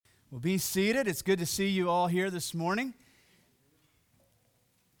Well, be seated. It's good to see you all here this morning.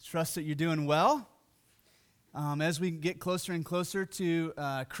 Trust that you're doing well. As we get closer and closer to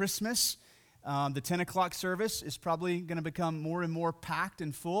Christmas, the 10 o'clock service is probably going to become more and more packed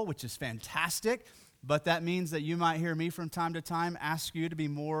and full, which is fantastic. But that means that you might hear me from time to time ask you to be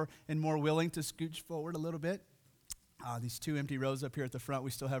more and more willing to scooch forward a little bit. These two empty rows up here at the front,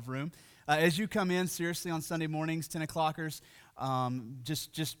 we still have room. As you come in, seriously, on Sunday mornings, 10 o'clockers,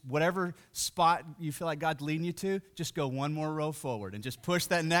 just whatever spot you feel like God's leading you to, just go one more row forward and just push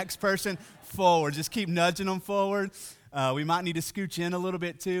that next person forward. Just keep nudging them forward. We might need to scooch in a little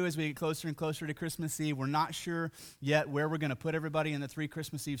bit, too, as we get closer and closer to Christmas Eve. We're not sure yet where we're going to put everybody in the 3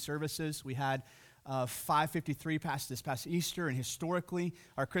 Christmas Eve services. We had 553 this past Easter, and historically,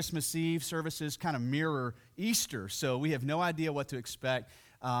 our Christmas Eve services kind of mirror Easter, so we have no idea what to expect,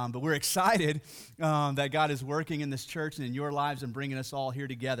 but we're excited that God is working in this church and in your lives and bringing us all here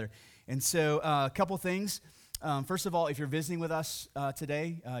together. And so a couple things. First of all, if you're visiting with us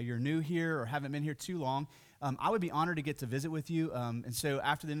today, you're new here or haven't been here too long, I would be honored to get to visit with you. And so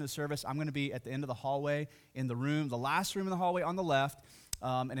after the end of the service, I'm going to be at the end of the hallway in the room, the last room in the hallway on the left.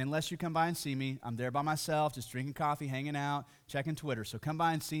 And unless you come by and see me, I'm there by myself, just drinking coffee, hanging out, checking Twitter. So come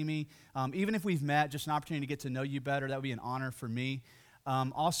by and see me. Even if we've met, just an opportunity to get to know you better. That would be an honor for me.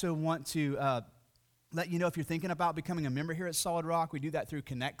 Also want to let you know if you're thinking about becoming a member here at Solid Rock, we do that through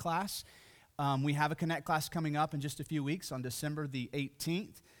Connect Class. We have a Connect Class coming up in just a few weeks on December the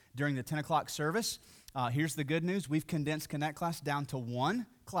 18th during the 10 o'clock service. Here's the good news. We've condensed Connect Class down to 1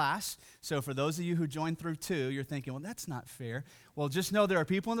 class. So for those of you who joined through 2, you're thinking, well, that's not fair. Well, just know there are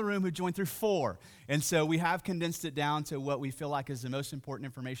people in the room who joined through 4. And so we have condensed it down to what we feel like is the most important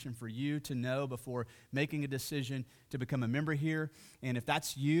information for you to know before making a decision to become a member here. And if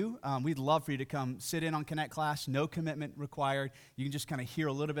that's you, we'd love for you to come sit in on Connect Class. No commitment required. You can just kind of hear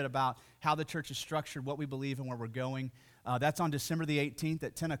a little bit about how the church is structured, what we believe, and where we're going. That's on December the 18th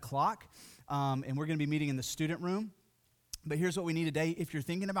at 10 o'clock. And we're going to be meeting in the student room. But here's what we need today. If you're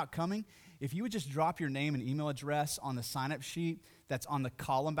thinking about coming, if you would just drop your name and email address on the sign-up sheet that's on the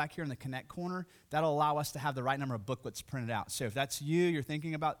column back here in the Connect corner, that'll allow us to have the right number of booklets printed out. So if that's you, you're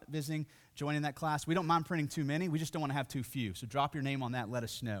thinking about visiting, joining that class, we don't mind printing too many. We just don't want to have too few. So drop your name on that. Let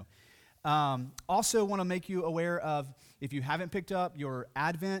us know. Also want to make you aware of, if you haven't picked up your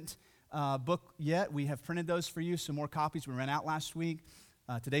Advent book yet, we have printed those for you. Some more copies we ran out last week.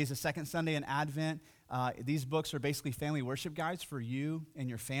 Today's the second Sunday in Advent. These books are basically family worship guides for you and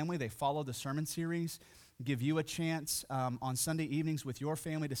your family. They follow the sermon series, give you a chance on Sunday evenings with your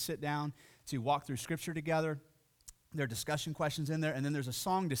family to sit down to walk through Scripture together. There are discussion questions in there, and then there's a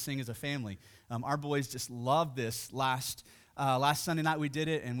song to sing as a family. Our boys just loved this. Last Sunday night we did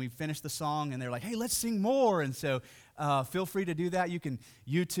it, and we finished the song, and they're like, hey, let's sing more. And so feel free to do that. You can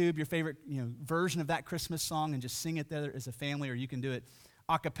YouTube your favorite version of that Christmas song and just sing it there as a family, or you can do it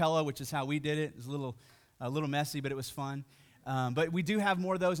a cappella, which is how we did it. It was a little messy, but it was fun. But we do have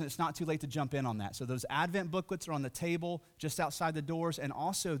more of those, and it's not too late to jump in on that. So those Advent booklets are on the table just outside the doors, and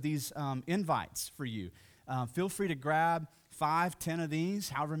also these invites for you. Feel free to grab 5, 10 of these,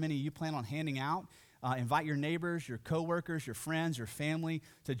 however many you plan on handing out. Invite your neighbors, your coworkers, your friends, your family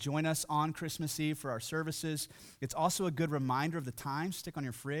to join us on Christmas Eve for our services. It's also a good reminder of the time. Stick on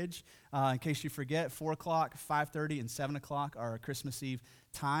your fridge in case you forget. 4 o'clock, 5:30, and 7 o'clock are our Christmas Eve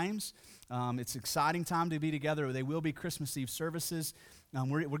times. It's an exciting time to be together. They will be Christmas Eve services.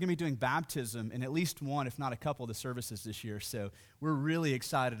 We're going to be doing baptism in at least one, if not a couple of the services this year. So we're really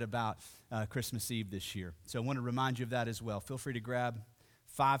excited about Christmas Eve this year. So I want to remind you of that as well. Feel free to grab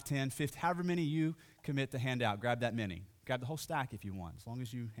 5, 10, 50, however many you commit to hand out. Grab that many. Grab the whole stack if you want, as long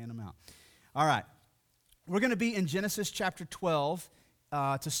as you hand them out. All right. We're going to be in Genesis chapter 12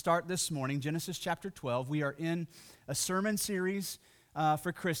 to start this morning. Genesis chapter 12. We are in a sermon series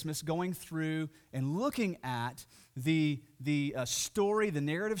for Christmas, going through and looking at the story, the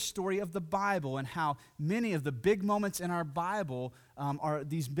narrative story of the Bible, and how many of the big moments in our Bible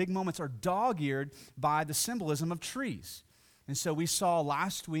these big moments are dog-eared by the symbolism of trees. And so we saw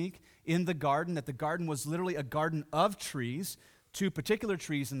last week in the garden that the garden was literally a garden of trees, 2 particular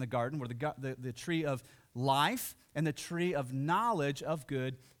trees in the garden were the tree of life and the tree of knowledge of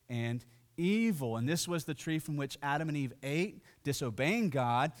good and evil. And this was the tree from which Adam and Eve ate, disobeying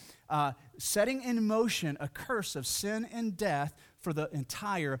God, setting in motion a curse of sin and death for the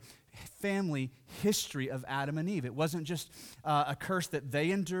entire family history of Adam and Eve. It wasn't just a curse that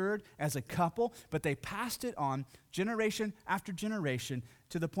they endured as a couple, but they passed it on generation after generation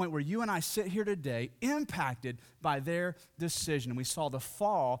to the point where you and I sit here today impacted by their decision. We saw the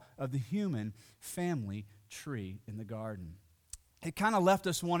fall of the human family tree in the garden. it kind of left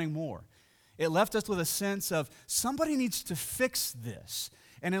us wanting more. It left us with a sense of somebody needs to fix this.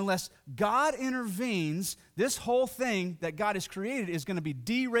 And unless God intervenes, this whole thing that God has created is going to be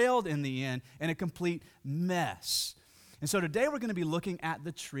derailed in the end and a complete mess. And so today we're going to be looking at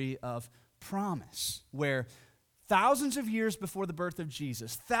the tree of promise, where thousands of years before the birth of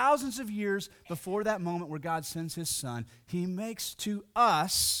Jesus, thousands of years before that moment where God sends his son, he makes to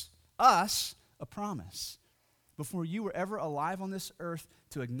us a promise. Before you were ever alive on this earth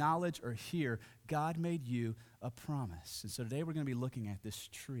to acknowledge or hear, God made you a promise. And so today we're going to be looking at this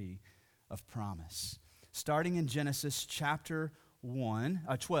tree of promise. Starting in Genesis chapter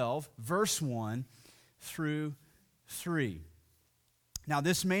 12, verse 1 through 3. Now,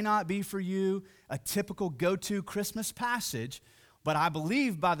 this may not be for you a typical go-to Christmas passage, but I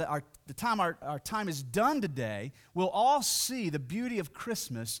believe by the time our time is done today, we'll all see the beauty of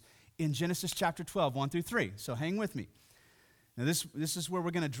Christmas in Genesis chapter 12, 1 through 3. So hang with me. Now, this is where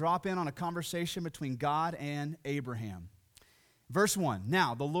we're going to drop in on a conversation between God and Abraham. Verse 1,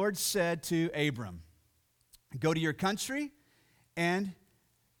 now the Lord said to Abram, go to your country and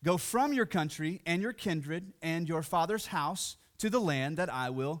go from your country and your kindred and your father's house to the land that I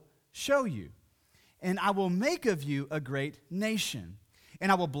will show you. And I will make of you a great nation.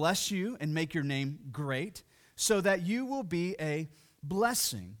 And I will bless you and make your name great, so that you will be a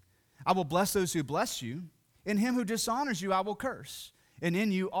blessing. I will bless those who bless you, and him who dishonors you I will curse. And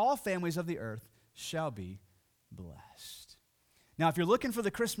in you all families of the earth shall be blessed. Now, if you're looking for the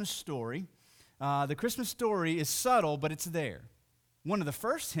Christmas story is subtle, but it's there. One of the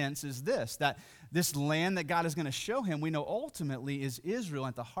first hints is this, that this land that God is going to show him, we know ultimately is Israel.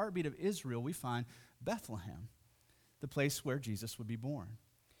 At the heartbeat of Israel, we find Bethlehem, the place where Jesus would be born.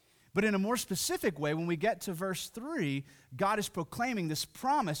 But in a more specific way, when we get to verse 3, God is proclaiming this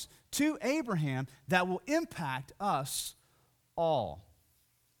promise to Abraham that will impact us all.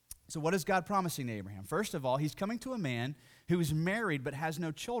 So what is God promising to Abraham? First of all, he's coming to a man who is married but has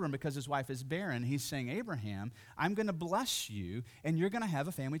no children because his wife is barren. He's saying, Abraham, I'm going to bless you, and you're going to have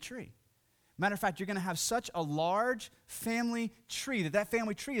a family tree. Matter of fact, you're going to have such a large family tree that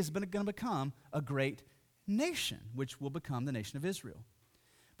family tree is going to become a great nation, which will become the nation of Israel.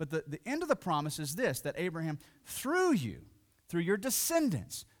 But the end of the promise is this, that Abraham, through you, through your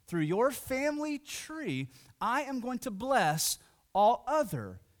descendants, through your family tree, I am going to bless all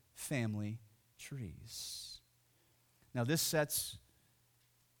other family trees. Now this sets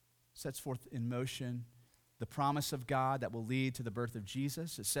forth in motion the promise of God that will lead to the birth of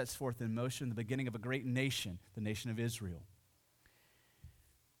Jesus. It sets forth in motion the beginning of a great nation, the nation of Israel.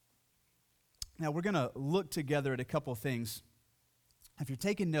 Now we're going to look together at a couple of things. If you're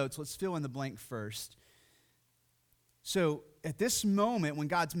taking notes, let's fill in the blank first. So at this moment, when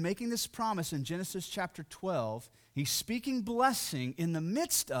God's making this promise in Genesis chapter 12, he's speaking blessing in the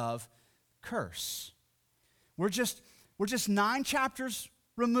midst of curse. We're just 9 chapters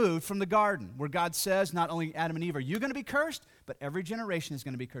removed from the garden, where God says, not only Adam and Eve, are you going to be cursed, but every generation is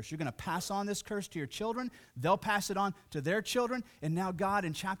going to be cursed. You're going to pass on this curse to your children. They'll pass it on to their children. And now God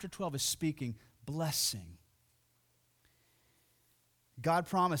in chapter 12 is speaking blessing. God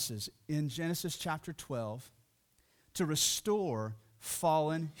promises in Genesis chapter 12 to restore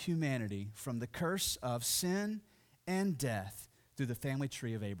fallen humanity from the curse of sin and death through the family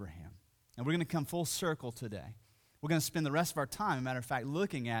tree of Abraham. And we're going to come full circle today. We're going to spend the rest of our time, as a matter of fact,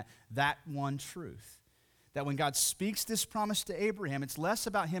 looking at that one truth. That when God speaks this promise to Abraham, it's less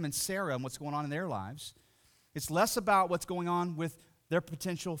about him and Sarah and what's going on in their lives. It's less about what's going on with their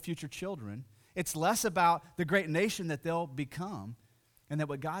potential future children. It's less about the great nation that they'll become. And that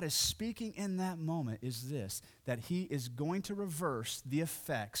what God is speaking in that moment is this, that he is going to reverse the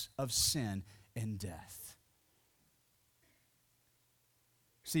effects of sin and death.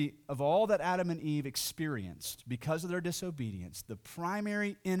 See, of all that Adam and Eve experienced because of their disobedience, the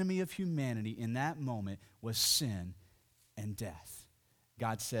primary enemy of humanity in that moment was sin and death.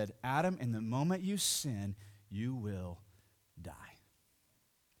 God said, Adam, in the moment you sin, you will die.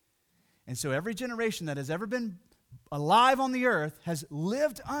 And so every generation that has ever been alive on the earth has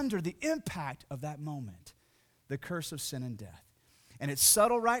lived under the impact of that moment, the curse of sin and death. And it's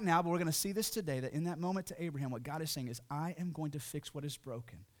subtle right now, but we're going to see this today, that in that moment to Abraham, what God is saying is, I am going to fix what is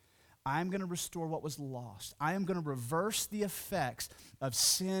broken. I'm going to restore what was lost. I am going to reverse the effects of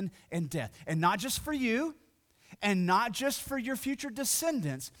sin and death. And not just for you, and not just for your future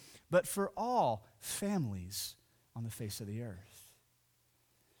descendants, but for all families on the face of the earth.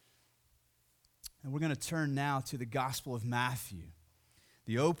 And we're going to turn now to the Gospel of Matthew,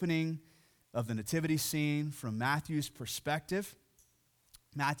 the opening of the nativity scene from Matthew's perspective.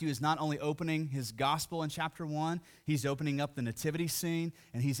 Matthew is not only opening his gospel in chapter 1, he's opening up the nativity scene,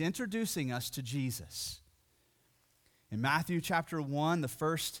 and he's introducing us to Jesus. In Matthew chapter 1, the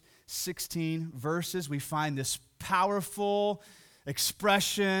first 16 verses, we find this powerful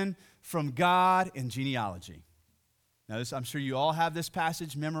expression from God in genealogy. Now, I'm sure you all have this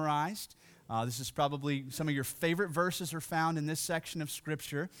passage memorized. This is probably some of your favorite verses are found in this section of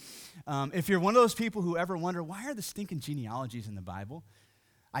Scripture. If you're one of those people who ever wonder, why are the stinking genealogies in the Bible?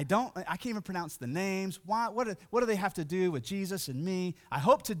 I can't even pronounce the names. Why? What do they have to do with Jesus and me? I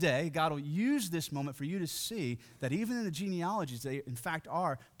hope today God will use this moment for you to see that even in the genealogies, they in fact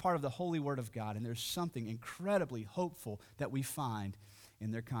are part of the holy word of God, and there's something incredibly hopeful that we find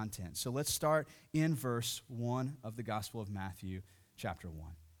in their content. So let's start in verse 1 of the Gospel of Matthew, chapter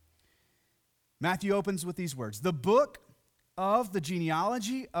 1. Matthew opens with these words, "The book of the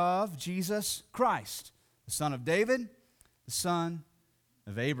genealogy of Jesus Christ, the son of David, the son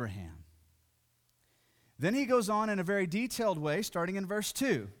of Abraham." Then he goes on in a very detailed way, starting in verse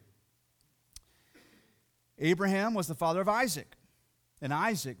 2. Abraham was the father of Isaac, and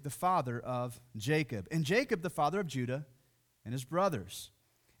Isaac the father of Jacob, and Jacob the father of Judah and his brothers,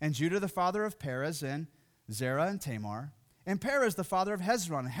 and Judah the father of Perez and Zerah and Tamar, and Perez the father of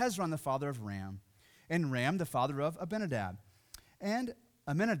Hezron, and Hezron the father of Ram, and Ram the father of Abinadab, and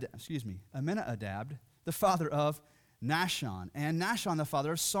Aminadab the father of Nahshon, and Nahshon the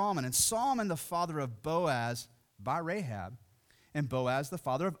father of Salmon, and Salmon the father of Boaz by Rahab, and Boaz the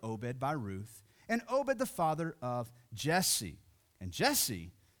father of Obed by Ruth, and Obed the father of Jesse, and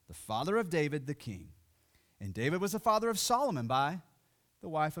Jesse the father of David the king. And David was the father of Solomon by the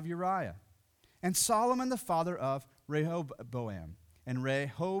wife of Uriah, and Solomon the father of Rehoboam, and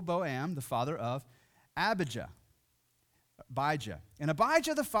Rehoboam the father of Abijah, and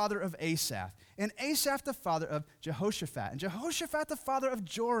Abijah the father of Asaph, and Asaph the father of Jehoshaphat, and Jehoshaphat the father of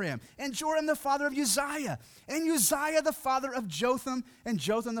Joram, and Joram the father of Uzziah, and Uzziah the father of Jotham, and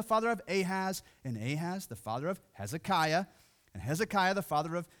Jotham the father of Ahaz, and Ahaz the father of Hezekiah, and Hezekiah the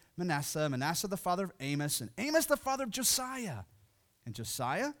father of Manasseh, Manasseh the father of Amos, and Amos the father of Josiah, and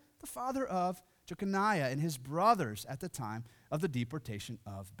Josiah the father of Jeconiah and his brothers at the time of the deportation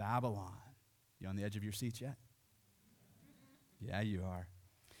of Babylon. You on the edge of your seats yet? Yeah, you are.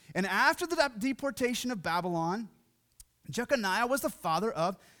 And after the deportation of Babylon, Jeconiah was the father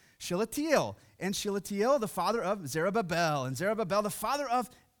of Shealtiel, and Shealtiel the father of Zerubbabel, and Zerubbabel the father of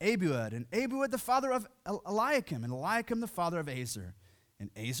Abiud, and Abiud the father of Eliakim, and Eliakim the father of Azar,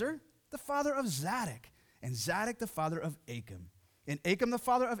 and Azar the father of Zadok, and Zadok the father of Achim, and Achim the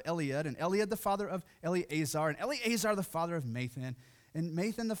father of Eliad, and Eliad the father of Eleazar, and Eleazar the father of Mathan, and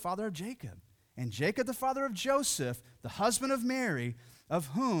Mathan the father of Jacob, and Jacob the father of Joseph, the husband of Mary, of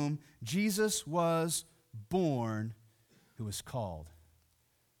whom Jesus was born, who is called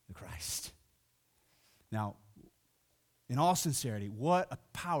the Christ. Now, in all sincerity, what a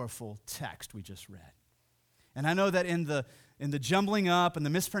powerful text we just read. And I know that in the jumbling up and the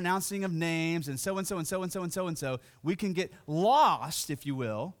mispronouncing of names and so-and-so and so-and-so and so-and-so, we can get lost, if you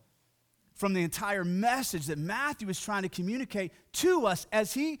will, from the entire message that Matthew is trying to communicate to us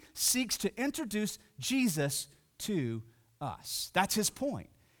as he seeks to introduce Jesus to us. That's his point.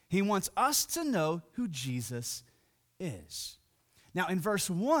 He wants us to know who Jesus is. Now, in verse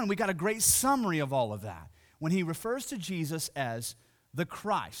 1, we got a great summary of all of that. When he refers to Jesus as the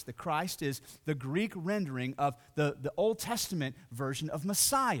Christ. The Christ is the Greek rendering of the Old Testament version of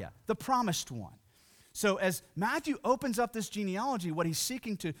Messiah, the promised one. So as Matthew opens up this genealogy, what he's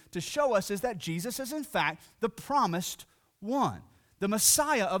seeking to show us is that Jesus is in fact the promised one, the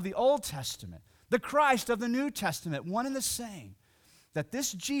Messiah of the Old Testament, the Christ of the New Testament, one and the same. That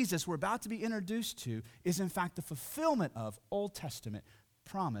this Jesus we're about to be introduced to is in fact the fulfillment of Old Testament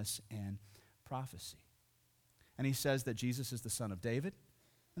promise and prophecy. And he says that Jesus is the son of David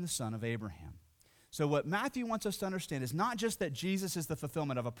and the son of Abraham. So what Matthew wants us to understand is not just that Jesus is the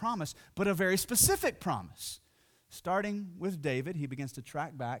fulfillment of a promise, but a very specific promise. Starting with David, he begins to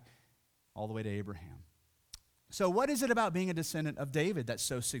track back all the way to Abraham. So what is it about being a descendant of David that's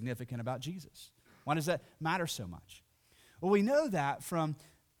so significant about Jesus? Why does that matter so much? Well, we know that from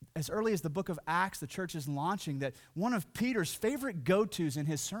as early as the book of Acts, the church is launching, that one of Peter's favorite go-tos in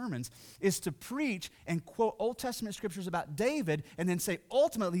his sermons is to preach and quote Old Testament scriptures about David and then say,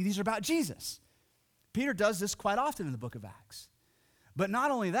 ultimately, these are about Jesus. Peter does this quite often in the book of Acts. But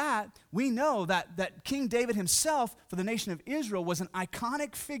not only that, we know that King David himself for the nation of Israel was an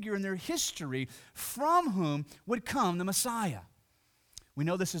iconic figure in their history from whom would come the Messiah. We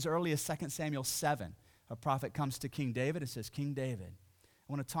know this as early as 2 Samuel 7. A prophet comes to King David and says, King David, I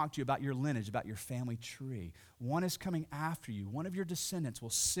I want to talk to you about your lineage, about your family tree. One is coming after you. One of your descendants will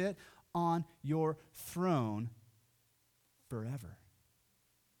sit on your throne forever.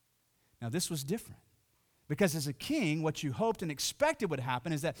 Now, this was different. Because as a king, what you hoped and expected would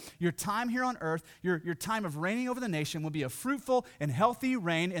happen is that your time here on earth, your time of reigning over the nation would be a fruitful and healthy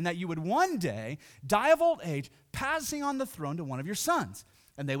reign, and that you would one day die of old age, passing on the throne to one of your sons.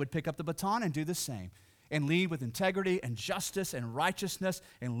 And they would pick up the baton and do the same, and lead with integrity and justice and righteousness,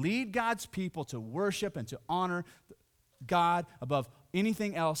 and lead God's people to worship and to honor God above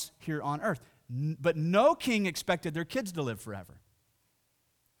anything else here on earth. But no king expected their kids to live forever.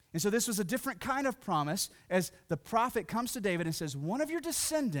 And so this was a different kind of promise as the prophet comes to David and says, one of your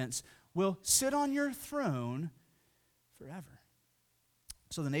descendants will sit on your throne forever.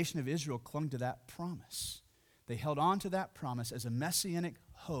 So the nation of Israel clung to that promise. They held on to that promise as a messianic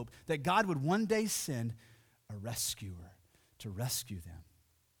hope that God would one day send a rescuer to rescue them.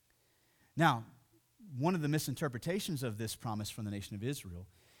 Now, one of the misinterpretations of this promise from the nation of Israel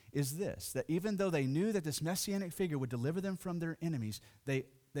is this, that even though they knew that this messianic figure would deliver them from their enemies,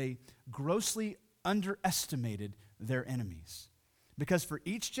 they grossly underestimated their enemies. Because for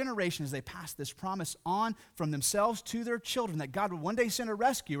each generation, as they passed this promise on from themselves to their children, that God would one day send a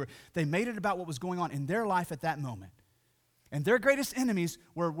rescuer, they made it about what was going on in their life at that moment. And their greatest enemies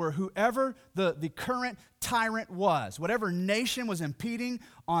were whoever the current tyrant was, whatever nation was impeding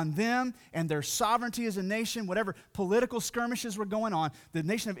on them and their sovereignty as a nation, whatever political skirmishes were going on, the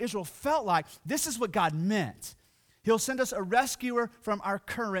nation of Israel felt like this is what God meant. He'll send us a rescuer from our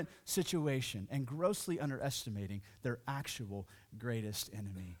current situation, and grossly underestimating their actual greatest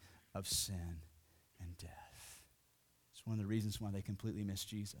enemy of sin and death. It's one of the reasons why they completely missed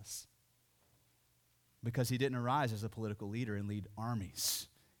Jesus. Because he didn't arise as a political leader and lead armies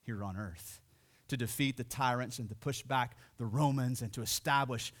here on earth to defeat the tyrants and to push back the Romans and to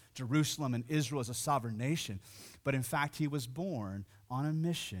establish Jerusalem and Israel as a sovereign nation. But in fact, he was born on a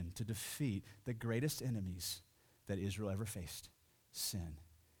mission to defeat the greatest enemies that Israel ever faced, sin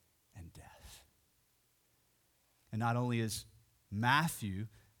and death. And not only is Matthew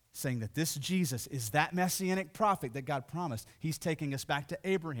saying that this Jesus is that messianic prophet that God promised, he's taking us back to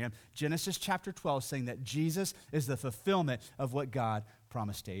Abraham. Genesis chapter 12 saying that Jesus is the fulfillment of what God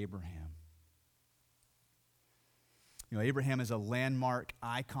promised to Abraham. You know, Abraham is a landmark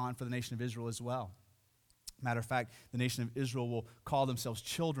icon for the nation of Israel as well. Matter of fact, the nation of Israel will call themselves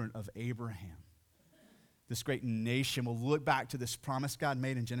children of Abraham. This great nation will look back to this promise God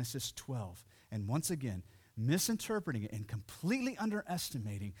made in Genesis 12, and once again, misinterpreting it and completely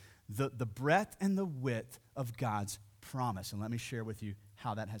underestimating the breadth and the width of God's promise. And let me share with you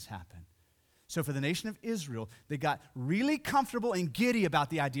how that has happened. So for the nation of Israel, they got really comfortable and giddy about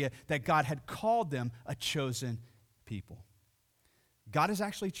the idea that God had called them a chosen people. God is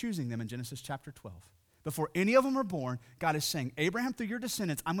actually choosing them in Genesis chapter 12. Before any of them are born, God is saying, Abraham, through your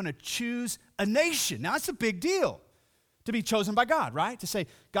descendants, I'm going to choose a nation. Now, that's a big deal to be chosen by God, right? To say,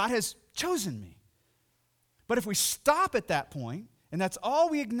 God has chosen me. But if we stop at that point, and that's all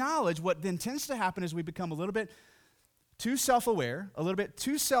we acknowledge, what then tends to happen is we become a little bit too self-aware, a little bit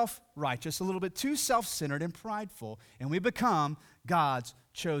too self-righteous, a little bit too self-centered and prideful, and we become God's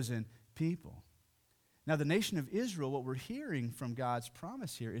chosen people. Now, the nation of Israel, what we're hearing from God's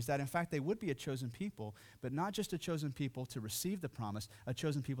promise here is that, in fact, they would be a chosen people, but not just a chosen people to receive the promise, a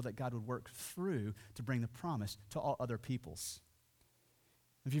chosen people that God would work through to bring the promise to all other peoples.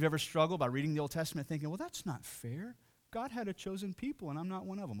 If you've ever struggled by reading the Old Testament thinking, well, that's not fair. God had a chosen people, and I'm not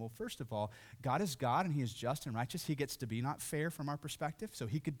one of them. Well, first of all, God is God, and he is just and righteous. He gets to be not fair from our perspective, so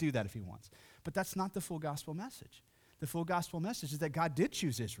he could do that if he wants. But that's not the full gospel message. The full gospel message is that God did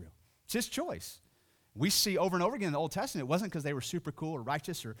choose Israel. It's his choice. We see over and over again in the Old Testament, it wasn't because they were super cool or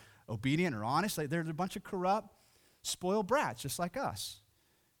righteous or obedient or honest. They're a bunch of corrupt, spoiled brats just like us.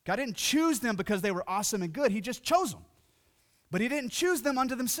 God didn't choose them because they were awesome and good. He just chose them. But he didn't choose them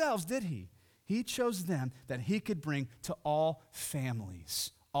unto themselves, did he? He chose them that he could bring to all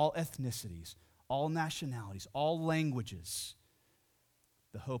families, all ethnicities, all nationalities, all languages,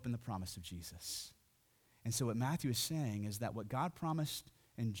 the hope and the promise of Jesus. And so what Matthew is saying is that what God promised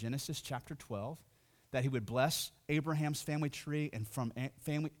in Genesis chapter 12, that he would bless Abraham's family tree and from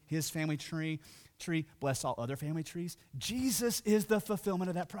his family tree bless all other family trees. Jesus is the fulfillment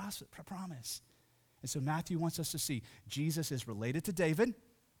of that promise. And so Matthew wants us to see Jesus is related to David.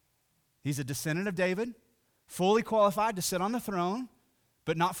 He's a descendant of David, fully qualified to sit on the throne,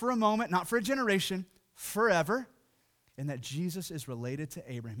 but not for a moment, not for a generation, forever. And that Jesus is related to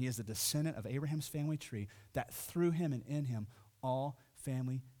Abraham. He is the descendant of Abraham's family tree, that through him and in him all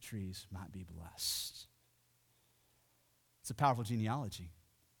family trees might be blessed. It's a powerful genealogy.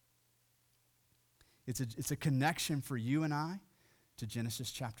 It's a connection for you and I to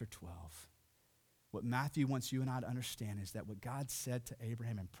Genesis chapter 12. What Matthew wants you and I to understand is that what God said to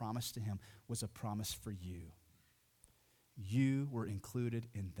Abraham and promised to him was a promise for you. You were included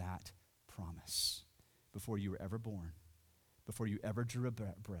in that promise before you were ever born, before you ever drew a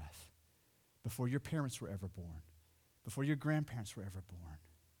breath, before your parents were ever born, before your grandparents were ever born.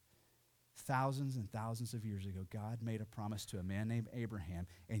 Thousands and thousands of years ago, God made a promise to a man named Abraham,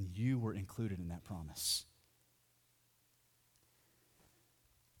 and you were included in that promise.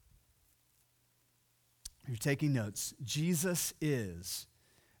 If you're taking notes, Jesus is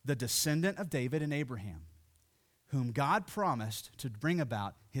the descendant of David and Abraham, whom God promised to bring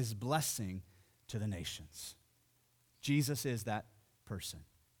about his blessing to the nations. Jesus is that person.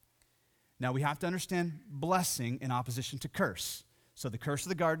 Now, we have to understand blessing in opposition to curse. So the curse of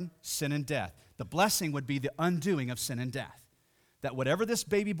the garden, sin and death. The blessing would be the undoing of sin and death. That whatever this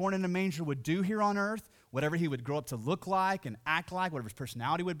baby born in a manger would do here on earth, whatever he would grow up to look like and act like, whatever his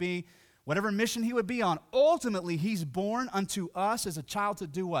personality would be, whatever mission he would be on, ultimately he's born unto us as a child to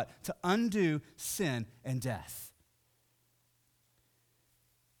do what? To undo sin and death.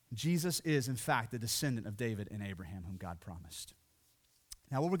 Jesus is, in fact, the descendant of David and Abraham, whom God promised.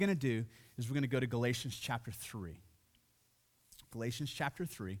 Now, what we're going to do is we're going to go to Galatians chapter 3. Galatians chapter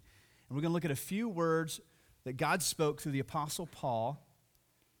 3. And we're going to look at a few words that God spoke through the Apostle Paul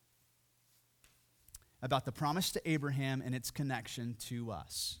about the promise to Abraham and its connection to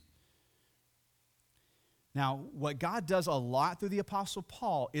us. Now, what God does a lot through the Apostle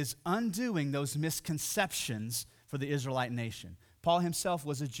Paul is undoing those misconceptions for the Israelite nation. Paul himself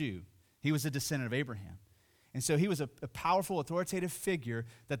was a Jew. He was a descendant of Abraham. And so he was a powerful, authoritative figure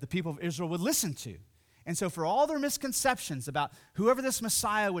that the people of Israel would listen to. And so for all their misconceptions about whoever this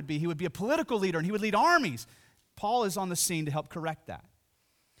Messiah would be, he would be a political leader and he would lead armies, Paul is on the scene to help correct that.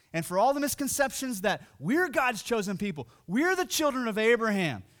 And for all the misconceptions that we're God's chosen people, we're the children of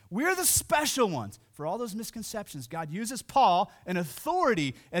Abraham, we're the special ones, for all those misconceptions, God uses Paul, an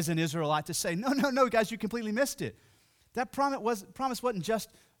authority as an Israelite, to say, no, guys, you completely missed it. That promise wasn't just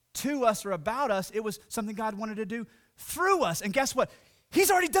to us or about us, it was something God wanted to do through us. And guess what?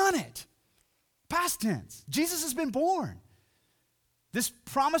 He's already done it. Past tense. Jesus has been born. This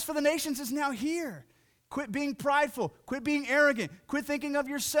promise for the nations is now here. Quit being prideful. Quit being arrogant. Quit thinking of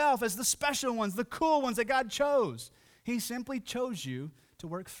yourself as the special ones, the cool ones that God chose. He simply chose you to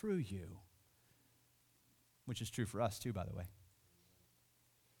work through you, which is true for us too, by the way.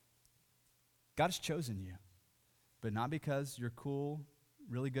 God has chosen you, but not because you're cool,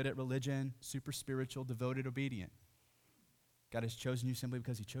 really good at religion, super spiritual, devoted, obedient. God has chosen you simply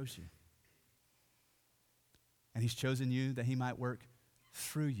because he chose you. And he's chosen you that he might work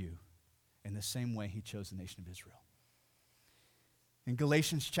through you in the same way he chose the nation of Israel. In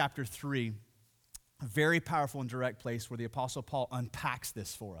Galatians chapter 3, a very powerful and direct place where the Apostle Paul unpacks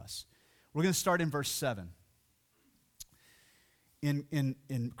this for us. We're going to start in verse 7.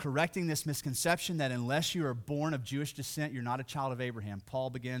 In correcting this misconception that unless you are born of Jewish descent, you're not a child of Abraham,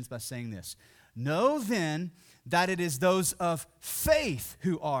 Paul begins by saying this. Know then that it is those of faith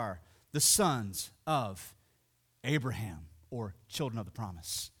who are the sons of Abraham, or children of the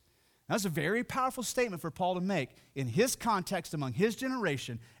promise. That's a very powerful statement for Paul to make in his context among his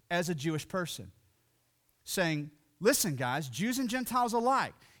generation as a Jewish person. Saying, listen guys, Jews and Gentiles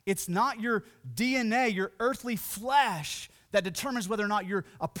alike, it's not your DNA, your earthly flesh that determines whether or not you're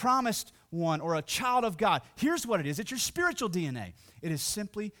a promised one or a child of God. Here's what it is. It's your spiritual DNA. It is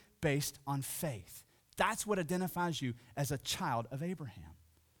simply based on faith. That's what identifies you as a child of Abraham.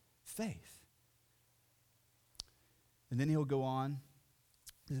 Faith. And then he'll go on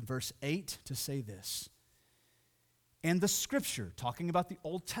in verse 8 to say this. And the scripture, talking about the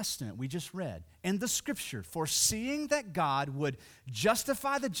Old Testament we just read, and the scripture, foreseeing that God would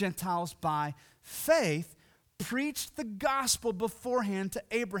justify the Gentiles by faith, preached the gospel beforehand to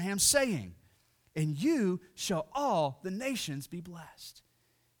Abraham, saying, "In you shall all the nations be blessed."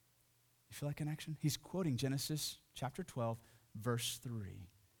 You feel that connection? He's quoting Genesis chapter 12, verse 3.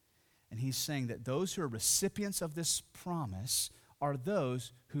 And he's saying that those who are recipients of this promise are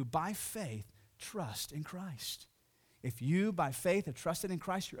those who by faith trust in Christ. If you by faith have trusted in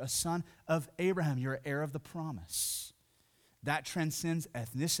Christ, you're a son of Abraham. You're an heir of the promise. That transcends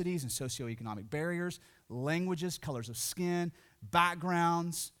ethnicities and socioeconomic barriers, languages, colors of skin,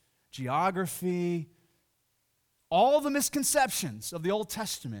 backgrounds, geography. All the misconceptions of the Old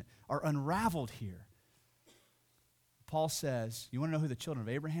Testament are unraveled here. Paul says, you want to know who the children of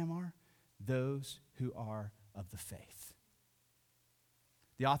Abraham are? Those who are of the faith.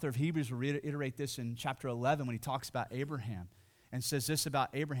 The author of Hebrews will reiterate this in chapter 11 when he talks about Abraham and says this about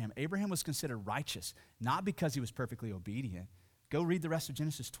Abraham. Abraham was considered righteous, not because he was perfectly obedient. Go read the rest of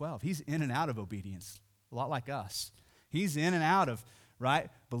Genesis 12. He's in and out of obedience, a lot like us. He's in and out of, right,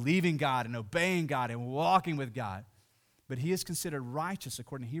 believing God and obeying God and walking with God. But he is considered righteous,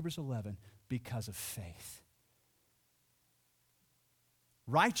 according to Hebrews 11, because of faith.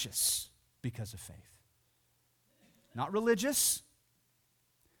 Righteous because of faith. Not religious,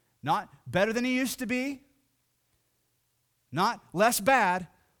 not better than he used to be, not less bad,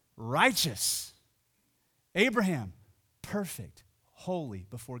 righteous. Abraham, perfect, holy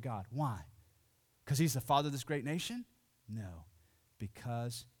before God. Why? Because he's the father of this great nation? No,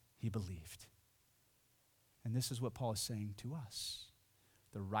 because he believed. And this is what Paul is saying to us.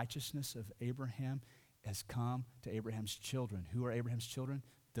 The righteousness of Abraham has come to Abraham's children. Who are Abraham's children?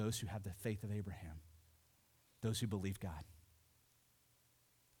 Those who have the faith of Abraham. Those who believe God.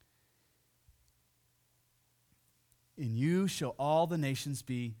 In you shall all the nations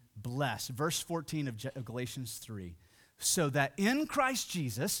be blessed. Verse 14 of Galatians 3. So that in Christ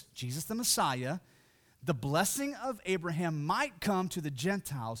Jesus, Jesus the Messiah, the blessing of Abraham might come to the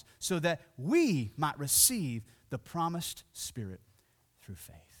Gentiles so that we might receive the promised Spirit through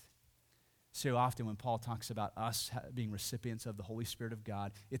faith. So often when Paul talks about us being recipients of the Holy Spirit of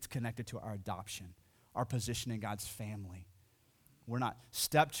God, it's connected to our adoption, our position in God's family. We're not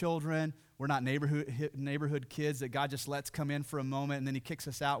stepchildren. We're not neighborhood kids that God just lets come in for a moment and then he kicks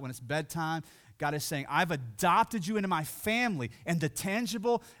us out when it's bedtime. God is saying, I've adopted you into my family, and the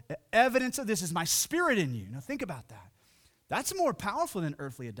tangible evidence of this is my Spirit in you. Now think about that. That's more powerful than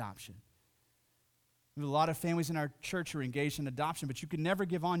earthly adoption. A lot of families in our church are engaged in adoption, but you can never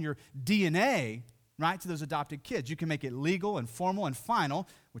give on your DNA, right, to those adopted kids. You can make it legal and formal and final,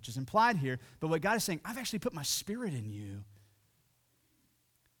 which is implied here, but what God is saying, I've actually put my Spirit in you.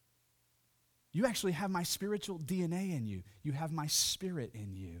 You actually have my spiritual DNA in you. You have my Spirit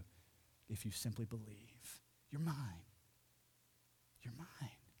in you if you simply believe. You're mine. You're mine.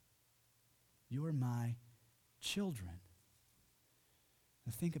 You're my children.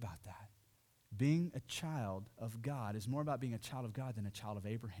 Now think about that. Being a child of God is more about being a child of God than a child of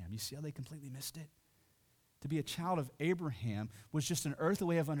Abraham. You see how they completely missed it? To be a child of Abraham was just an earthly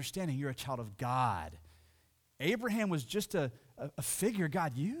way of understanding you're a child of God. Abraham was just a figure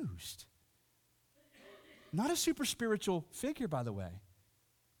God used. Not a super spiritual figure, by the way.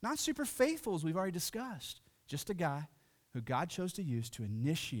 Not super faithful, as we've already discussed. Just a guy who God chose to use to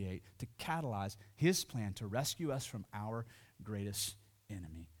initiate, to catalyze his plan to rescue us from our greatest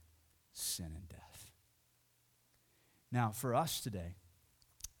enemy, sin and death. Now, for us today,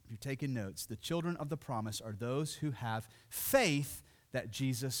 if you're taking notes, the children of the promise are those who have faith that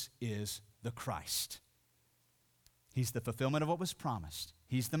Jesus is the Christ. He's the fulfillment of what was promised.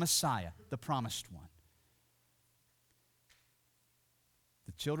 He's the Messiah, the promised one.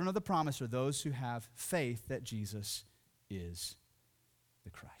 The children of the promise are those who have faith that Jesus is the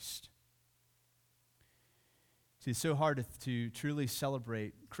Christ. See, it's so hard to truly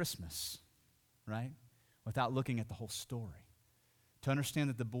celebrate Christmas, right, without looking at the whole story. To understand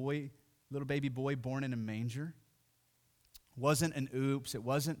that the little baby boy born in a manger wasn't an oops, it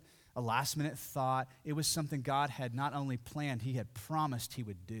wasn't a last-minute thought. It was something God had not only planned, he had promised he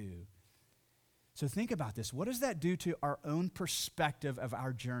would do. So think about this. What does that do to our own perspective of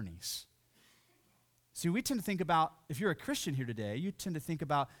our journeys? See, we tend to think about, if you're a Christian here today, you tend to think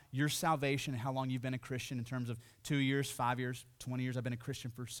about your salvation and how long you've been a Christian in terms of 2 years, 5 years, 20 years. I've been a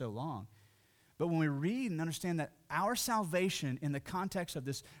Christian for so long. But when we read and understand that our salvation in the context of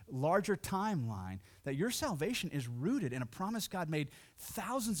this larger timeline, that your salvation is rooted in a promise God made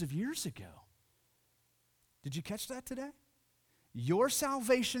thousands of years ago. Did you catch that today? Your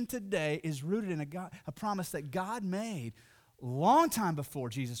salvation today is rooted in a promise that God made long time before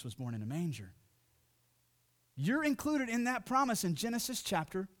Jesus was born in a manger. You're included in that promise in Genesis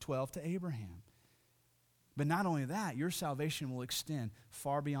chapter 12 to Abraham. But not only that, your salvation will extend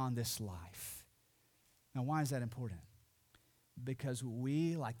far beyond this life. Now, why is that important? Because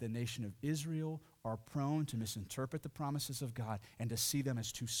we, like the nation of Israel, are prone to misinterpret the promises of God and to see them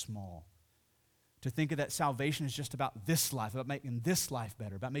as too small. To think of that salvation as just about this life, about making this life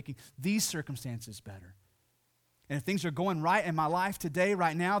better, about making these circumstances better. And if things are going right in my life today,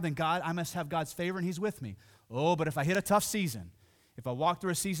 right now, then I must have God's favor and he's with me. Oh, but if I hit a tough season, if I walk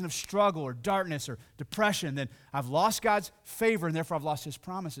through a season of struggle or darkness or depression, then I've lost God's favor and therefore I've lost his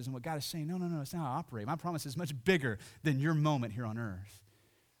promises. And what God is saying, no, it's not how I operate. My promise is much bigger than your moment here on earth.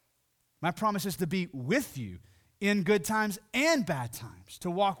 My promise is to be with you in good times and bad times,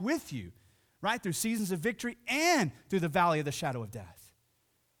 to walk with you, right, through seasons of victory and through the valley of the shadow of death.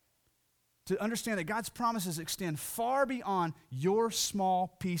 to understand that God's promises extend far beyond your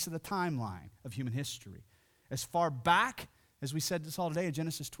small piece of the timeline of human history. As far back, as we said this all today in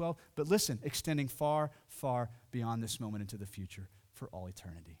Genesis 12, but listen, extending far, far beyond this moment into the future for all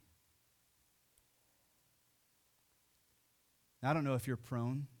eternity. Now, I don't know if you're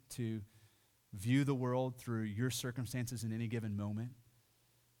prone to view the world through your circumstances in any given moment.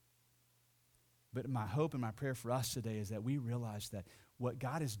 But my hope and my prayer for us today is that we realize that what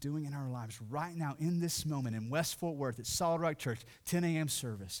God is doing in our lives right now in this moment in West Fort Worth at Solid Rock Church, 10 a.m.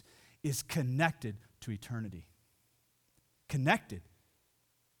 service, is connected to eternity. Connected.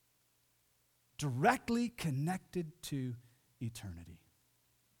 Directly connected to eternity.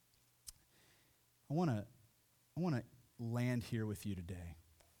 I want to land here with you today.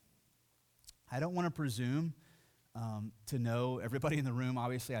 I don't want to presume to know everybody in the room.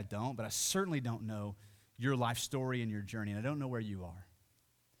 Obviously, I don't, but I certainly don't know your life story and your journey, and I don't know where you are.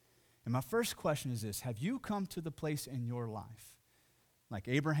 And my first question is this: have you come to the place in your life, like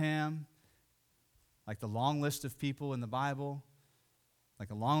Abraham, like the long list of people in the Bible, like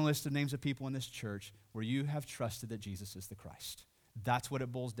a long list of names of people in this church, where you have trusted that Jesus is the Christ? That's what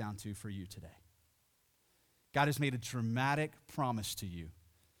it boils down to for you today. God has made a dramatic promise to you.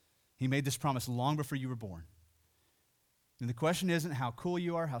 He made this promise long before you were born. And the question isn't how cool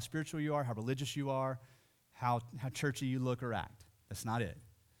you are, how spiritual you are, how religious you are, how churchy you look or act. That's not it.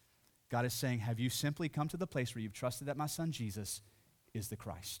 God is saying, have you simply come to the place where you've trusted that my son Jesus is the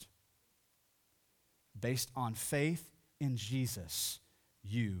Christ? Based on faith in Jesus,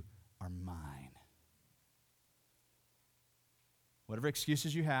 you are mine. Whatever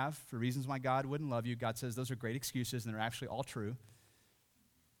excuses you have for reasons why God wouldn't love you, God says those are great excuses and they're actually all true.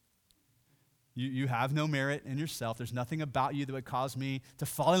 You have no merit in yourself. There's nothing about you that would cause me to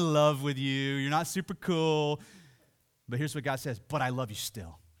fall in love with you. You're not super cool. But here's what God says: but I love you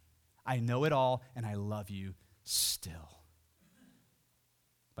still. I know it all, and I love you still.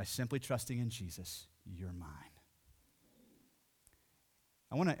 By simply trusting in Jesus, you're mine.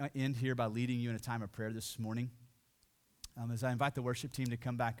 I want to end here by leading you in a time of prayer this morning. As I invite the worship team to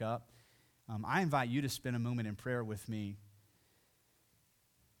come back up, I invite you to spend a moment in prayer with me.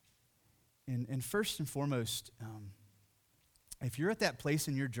 And first and foremost, if you're at that place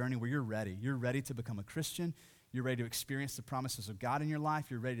in your journey where you're ready to become a Christian, you're ready to experience the promises of God in your life,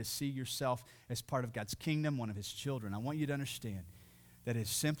 you're ready to see yourself as part of God's kingdom, one of his children, I want you to understand that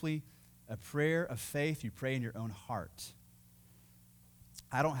it's simply a prayer of faith you pray in your own heart.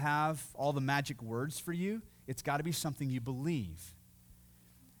 I don't have all the magic words for you. It's got to be something you believe.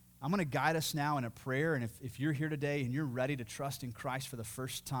 I'm going to guide us now in a prayer, and if you're here today and you're ready to trust in Christ for the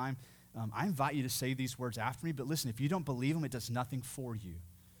first time, I invite you to say these words after me, but listen, if you don't believe them, it does nothing for you.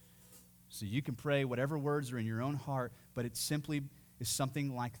 So you can pray whatever words are in your own heart, but it simply is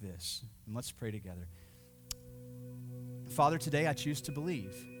something like this. And let's pray together. Father, today I choose to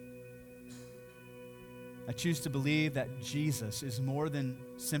believe. I choose to believe that Jesus is more than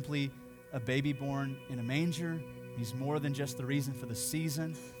simply a baby born in a manger. He's more than just the reason for the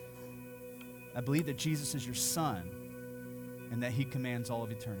season. I believe that Jesus is your son and that he commands all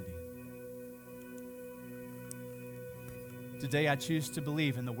of eternity. Today I choose to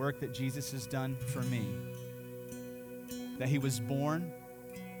believe in the work that Jesus has done for me. That he was born,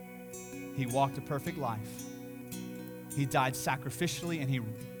 he walked a perfect life, he died sacrificially, and he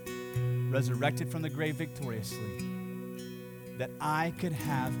resurrected from the grave victoriously, that I could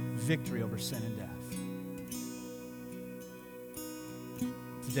have victory over sin and death.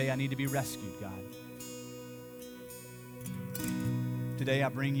 Today I need to be rescued, God. Today I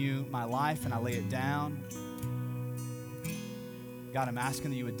bring you my life and I lay it down. God, I'm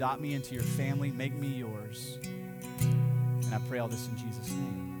asking that you adopt me into your family, make me yours. And I pray all this in Jesus'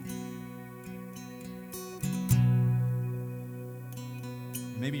 name.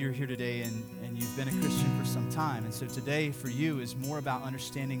 Maybe you're here today and you've been a Christian for some time. And so today for you is more about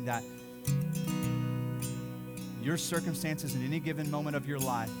understanding that your circumstances in any given moment of your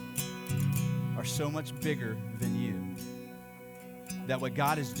life are so much bigger than you. That what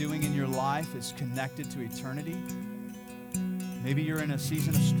God is doing in your life is connected to eternity. Maybe you're in a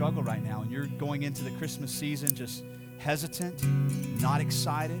season of struggle right now and you're going into the Christmas season just hesitant, not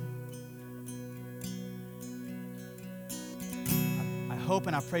excited. I hope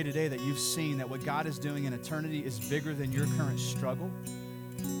and I pray today that you've seen that what God is doing in eternity is bigger than your current struggle.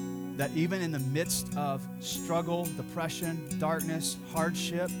 That even in the midst of struggle, depression, darkness,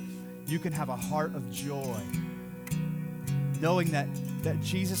 hardship, you can have a heart of joy. Knowing that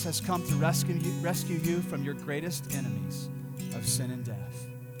Jesus has come to rescue you from your greatest enemies of sin and death.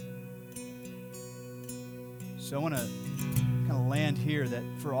 So I want to kind of land here that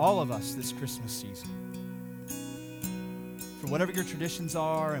for all of us this Christmas season, for whatever your traditions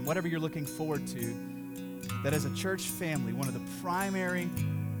are and whatever you're looking forward to, that as a church family, one of the primary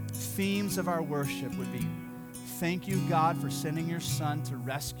themes of our worship would be, thank you, God, for sending your Son to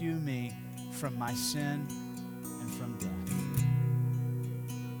rescue me from my sin and from death.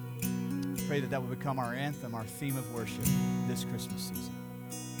 Pray that that would become our anthem, our theme of worship this Christmas season.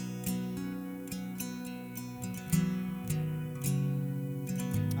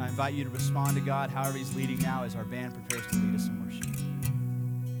 I invite you to respond to God however he's leading now as our band prepares to lead us in worship.